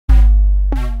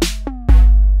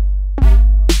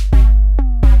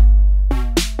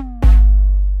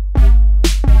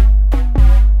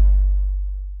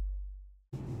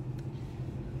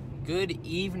Good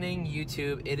evening,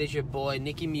 YouTube. It is your boy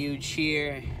Nicky Muge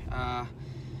here.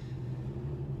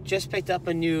 Just picked up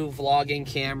a new vlogging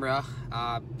camera.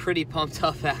 Pretty pumped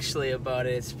up actually about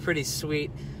it. It's pretty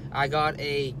sweet. I got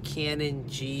a Canon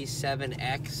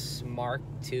G7X Mark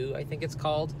II, I think it's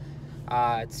called.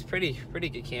 It's pretty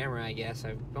good camera, I guess.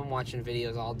 I've been watching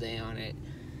videos all day on it.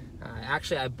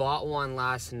 Actually, I bought one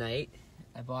last night.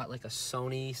 I bought like a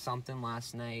Sony something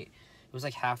last night. It was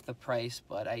like half the price,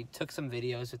 but I took some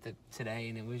videos with it today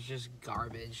and it was just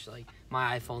garbage. Like,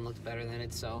 my iPhone looked better than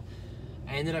it, so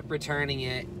I ended up returning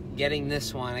it, getting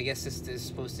this one. I guess this is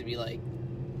supposed to be like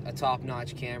a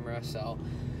top-notch camera, so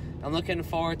I'm looking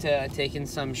forward to taking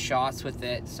some shots with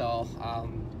it. So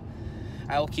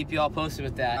I will keep you all posted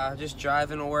with that. Just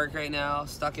driving to work right now,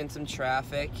 stuck in some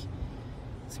traffic.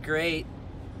 It's great.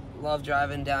 Love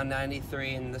driving down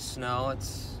 93 in the snow.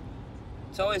 It's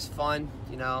always fun,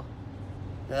 you know.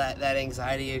 That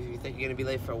anxiety if you think you're gonna be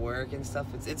late for work and stuff.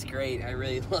 It's great. I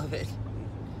really love it.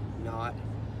 Not.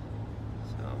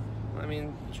 So I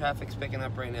mean, traffic's picking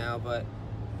up right now, but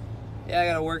yeah, I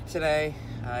gotta work today,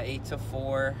 8 to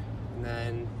 4, and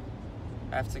then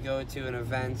I have to go to an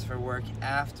event for work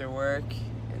after work,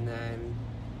 and then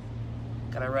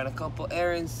gotta run a couple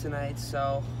errands tonight.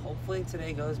 So hopefully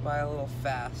today goes by a little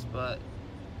fast, but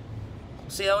we'll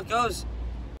see how it goes.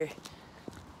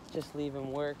 Just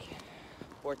leaving work.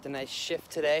 Worked a nice shift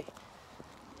today.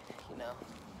 You know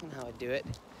how I do it.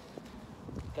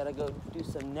 Gotta go do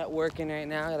some networking right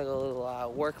now. Gotta go to a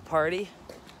little work party.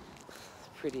 It's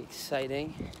pretty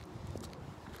exciting.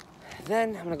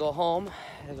 Then I'm gonna go home.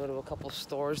 I gotta go to a couple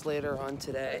stores later on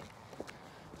today.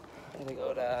 I gotta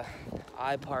go to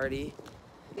iParty.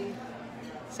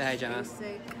 Say hi, Jenna.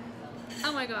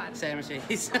 Oh my God. Say hi,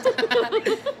 Mercedes.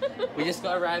 We just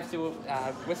got arrived to,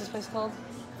 what's this place called?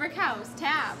 Brick House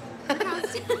Tap.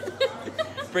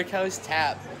 Brick House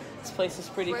Tap. This place is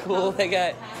pretty Brick cool. House.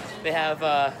 They have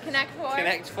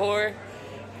Connect 4.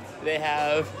 They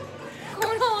have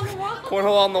Cornhole on the wall.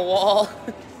 cornhole on the wall.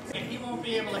 And he won't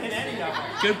be able to hit any of them.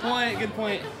 Good point. Good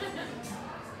point.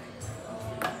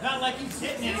 Not like he's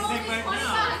hitting anything right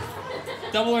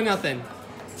now. Double or nothing.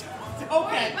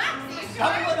 Okay.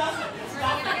 Double or nothing.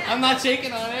 I'm not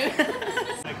shaking on it. Make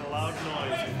a loud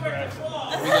noise and crash.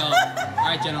 Here we go. All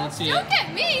right, Jenna. Let's see it. Look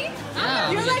at me.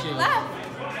 Yeah, You look at like you.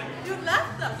 left. You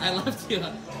left them. I left you. I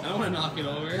don't want to knock it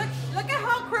over. Look at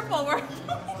how crippled we're.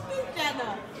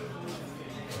 Jenna.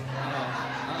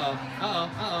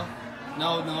 Uh-oh.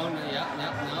 No. Yeah.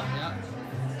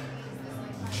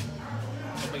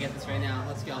 Hope I get this right now.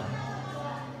 Let's go.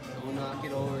 Don't knock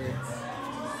it over.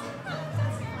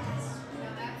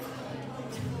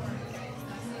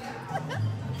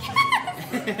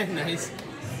 Nice.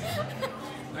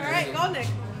 All right, go Nick.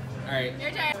 All right.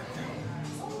 Your turn.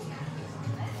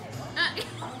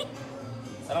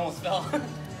 That almost fell.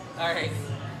 All right.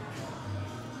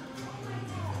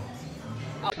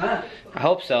 I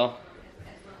hope so.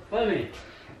 Wait a minute.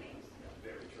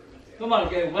 Come on,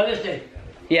 okay, what is it?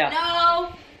 Yeah.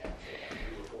 No.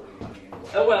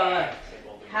 Oh, well,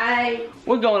 Hi.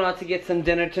 We're going out to get some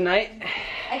dinner tonight.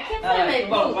 I can't find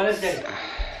come on, my what is boots. it?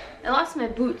 I lost my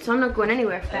boots, so I'm not going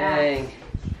anywhere fast. Dang.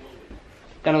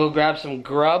 Gonna go grab some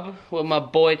grub with my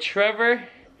boy Trevor.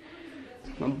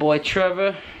 And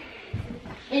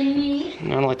me. I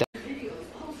don't like that.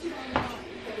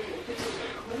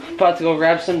 About to go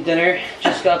grab some dinner.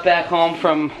 Just got back home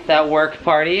from that work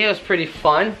party. It was pretty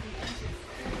fun.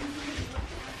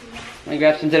 I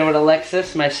grabbed some dinner with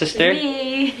Alexis, my sister.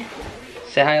 Me.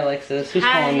 Say hi, Alexis. Who's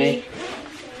Hi. calling me?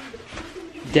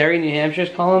 Derry, New Hampshire's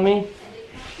calling me.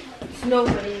 It's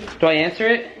nobody. Do I answer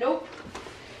it? Nope.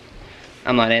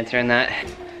 I'm not answering that.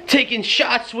 Taking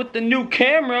shots with the new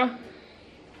camera.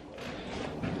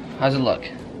 How's it look?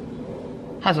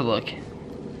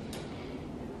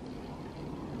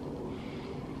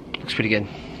 Looks pretty good.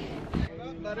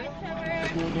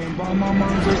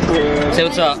 Say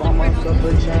what's up.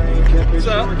 What's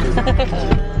up?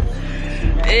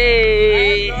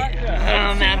 Hey.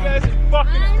 Oh, man. It's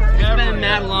been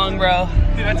mad long, bro.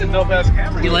 Dude, that's a dope-ass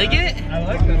camera. You like it? I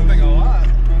like this thing a lot.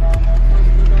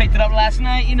 Picked it up last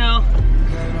night, you know.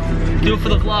 Do it for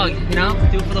the vlog, you know?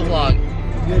 Do it for the vlog.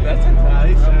 Dude, that's a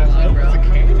nice ass. Bro. It's a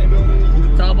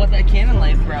Canon. It's all about that Canon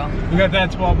life, bro. You got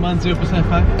that 12 months, 0%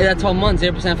 finance? Yeah, that's 12 months,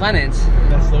 0% finance.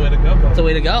 That's the way to go, bro. That's the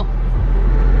way to go.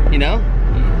 You know?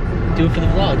 Do it for the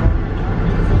vlog.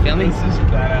 Feel me? This is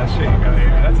badass shit you got here.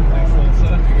 That's a nice little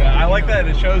setup you got. I like that.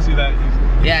 It shows you that.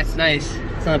 Yeah, it's nice.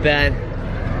 It's not bad.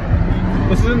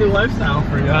 This is a new lifestyle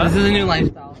for you, huh? This is a new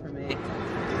lifestyle for me.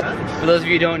 For those of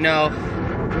you who don't know,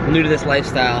 I'm new to this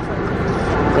lifestyle.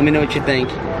 Let me know what you think.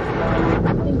 It's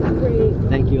great.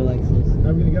 Thank you, Alexis.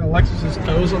 Alexis's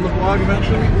toes on the vlog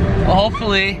eventually? Well,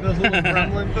 hopefully. Those little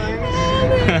gremlin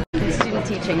things? Student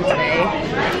teaching today.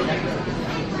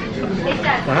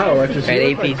 Wow, Alexis.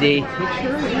 Right, APD.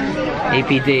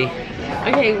 APD.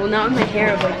 Okay, well not with my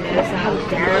hair like this. I have it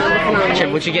down. Looking Chip,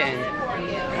 on what you getting?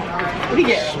 What do you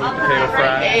get? Sweet potato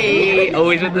fries. Hey,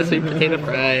 always with the sweet potato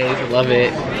fries. Love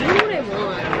it. I know what I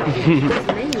want. This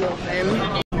menu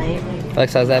open.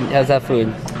 Alex, how's that food?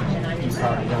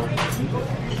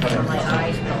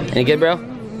 Any good, bro?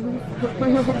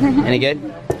 Any good?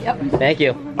 Yep. Thank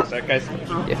you. What's that, guys?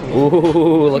 Yeah.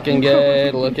 Ooh, looking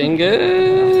good, looking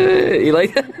good. You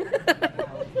like that?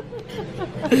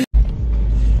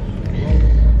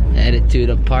 Headed to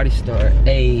the party store.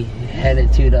 Hey,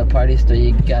 headed to the party store.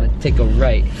 You gotta take a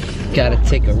right. Gotta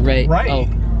take a right. Right. Oh,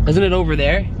 isn't it over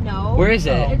there? No. Where is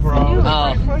it? It's bro. new.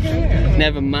 Oh,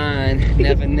 never mind.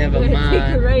 Never Take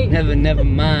mind. a right. Never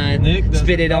mind. Nick doesn't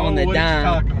Spit it know on the what he's dime.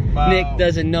 talking about. Nick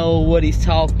doesn't know what he's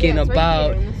talking Yeah, it's right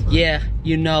about. here in this one. Yeah,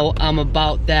 you know I'm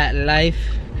about that life.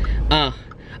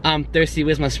 I'm thirsty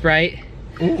with my Sprite.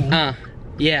 Ooh.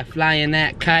 Yeah, flying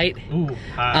that kite. Ooh.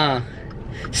 Hi.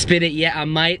 Spit it, yeah, I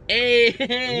might.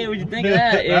 Hey, what'd you think of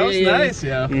that? That was Hey. nice,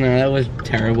 yeah. No, that was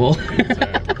terrible.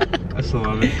 I still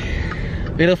love it.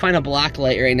 We're gonna find a black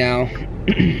light right now.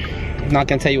 I'm not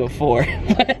gonna tell you what for.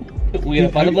 We're gonna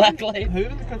find a black light. Have you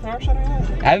been to the Guitar Center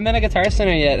yet? I haven't been to Guitar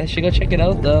Center yet. I should go check it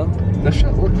out though. That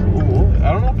shit looks cool.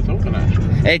 I don't know if it's open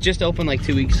actually. It just opened like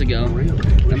 2 weeks ago. Really?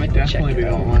 I might go check Definitely it be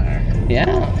out. going there.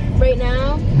 Yeah. Right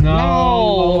now?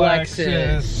 No,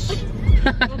 Alexis.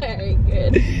 Very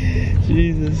good.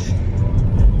 Jesus.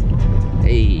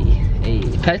 Hey,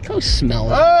 Petco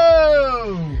smells.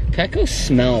 Oh! Petco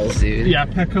smells, dude. Yeah,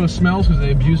 Petco smells because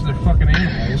they abuse their fucking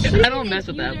animals. I don't mess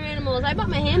with Use that. their animals. I bought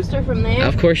my hamster from there.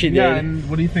 Of course you did. Yeah, and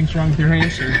what do you think's wrong with your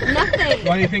hamster? Nothing.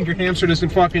 Why do you think your hamster doesn't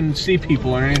fucking see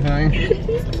people or anything?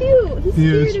 He's cute. He's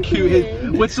Yeah, it's scared of cute.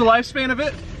 me. What's the lifespan of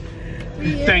it? 3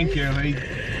 years. Thank you.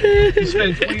 You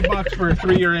spent $20 for a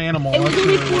 3-year animal. It was That's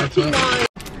only really worth it. $14.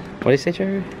 What do you say,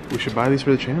 Trevor? We should buy these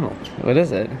for the channel. What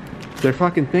is it? They're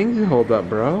fucking things you hold up,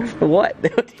 bro. What?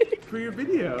 For your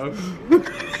videos.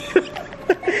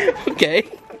 Okay.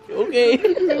 Okay.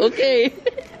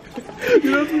 You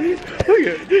know what I mean? Look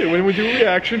at it. When we do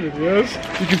reaction videos,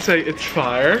 you can say it's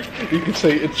fire. You can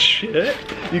say it's shit.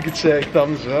 You can say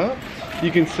thumbs up. You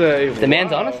can say The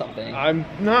man's wow. onto something. I'm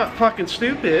not fucking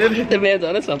stupid. The man's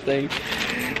onto something.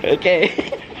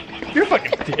 Okay. You're a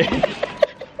fucking dick.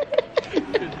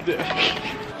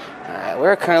 Alright,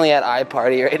 we're currently at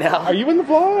iParty right now. Are you in the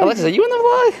vlog? Alexis, are you in the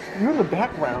vlog? You're in the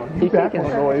background.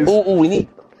 Background noise. Ooh, we need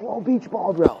a little beach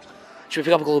ball, bro. Should we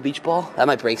pick up a little beach ball? That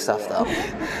might break stuff, though.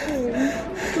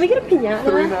 Can we get a piñata?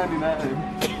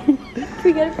 $3.99. Can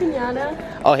we get a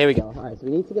piñata? Oh, here we go. Alright, so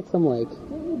we need to get some, like,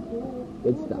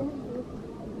 good stuff.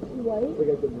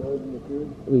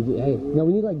 Hey, no,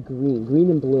 we need, like,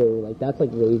 green and blue. Like, that's, like,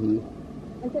 wavy.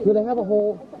 No, they have a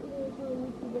whole...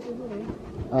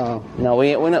 Oh, no,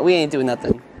 we ain't doing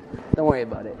nothing. Don't worry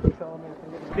about it.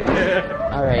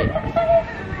 Alright.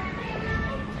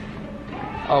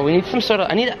 Oh, we need some sort of...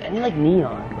 I need like,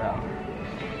 neon, bro.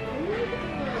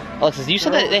 Alexis, you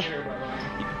said that they...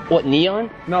 What, neon?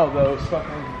 No, those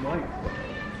fucking lights.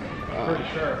 Pretty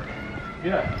sure.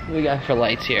 Yeah. What do we got for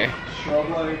lights here? Strobe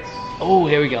lights. Oh,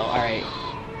 here we go. Alright.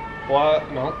 What?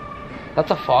 No.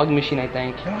 That's a fog machine, I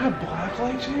think. They don't have black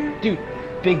lights here? Dude,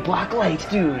 big black lights,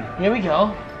 dude. Here we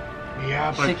go.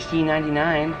 Yeah, but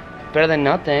 $16.99. Better than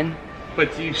nothing.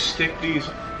 but do you stick these?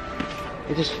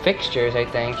 They're just fixtures, I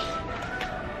think.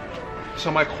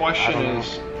 So my question I don't know.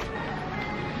 is,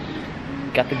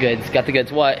 Got the goods. Got the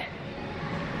goods. What?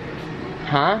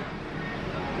 Huh?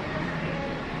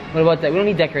 What about that? We don't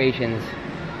need decorations.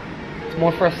 It's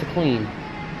more for us to clean.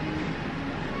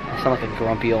 I sound like a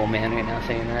grumpy old man right now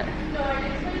saying that.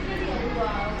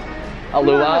 A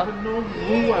luau?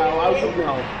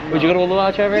 Would you go to a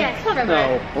luau, Trevor? Yes, whatever.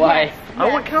 no. Why? I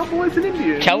want cowboys and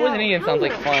Indians. Cowboys and Indians sounds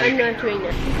like I'm fun. not doing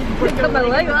this. Put my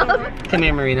leg up. Come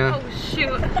here, Marina. Oh,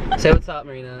 shoot. Say what's up,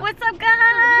 Marina. What's up,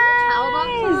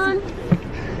 guys?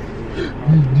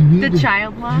 The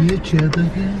child lock.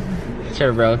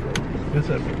 Sure, bro. What's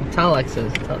up? Tell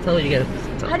Alexis. Tell her you gotta.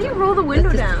 How do you roll the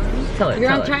window down? Tell her. You're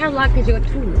tell on her. child lock because you're a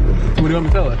two. What do you want me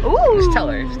to tell her? Ooh. Just tell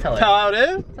her. Just tell her. Tell how it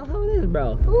is? Tell how it is,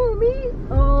 bro. Ooh, me?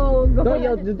 Oh, go Don't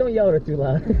yell. Just don't yell at her too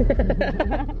loud.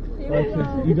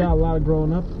 You got a lot of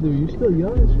growing up to do. You still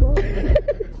young as fuck.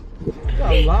 You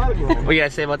got a lot of growing up. What you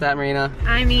gotta say about that, Marina?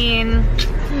 I mean,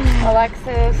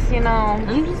 Alexis, you know,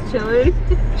 I'm just chilling.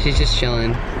 She's just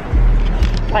chilling.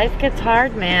 life gets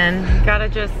hard, man. You gotta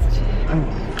just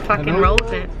fucking roll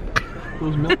with it.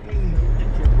 Those milk.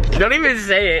 Don't even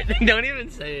say it. Don't even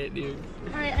say it, dude.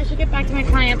 Alright, I should get back to my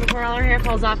client before all her hair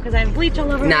falls off because I have bleach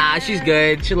all over Nah, her hair. she's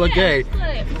good. She look good.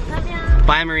 Good. Love ya.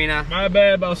 Bye, Marina. My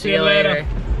bad, I'll See you later.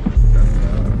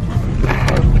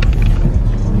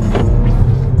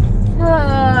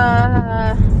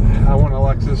 I want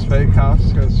Alexa's fake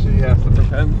house because she has to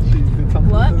pretend she did something.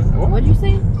 What? What'd you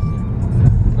say?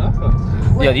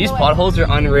 Nothing. Yo, these potholes are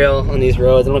unreal on these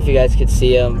roads. I don't know if you guys could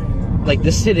see them. Like,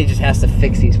 the city just has to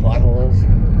fix these potholes.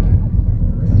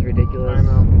 It's ridiculous. I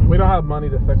know. We don't have money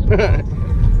to fix it.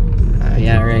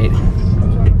 Yeah, right.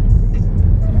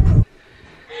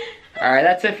 Alright,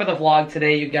 that's it for the vlog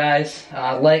today, you guys.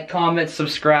 Like, comment,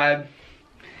 subscribe.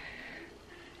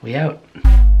 We out.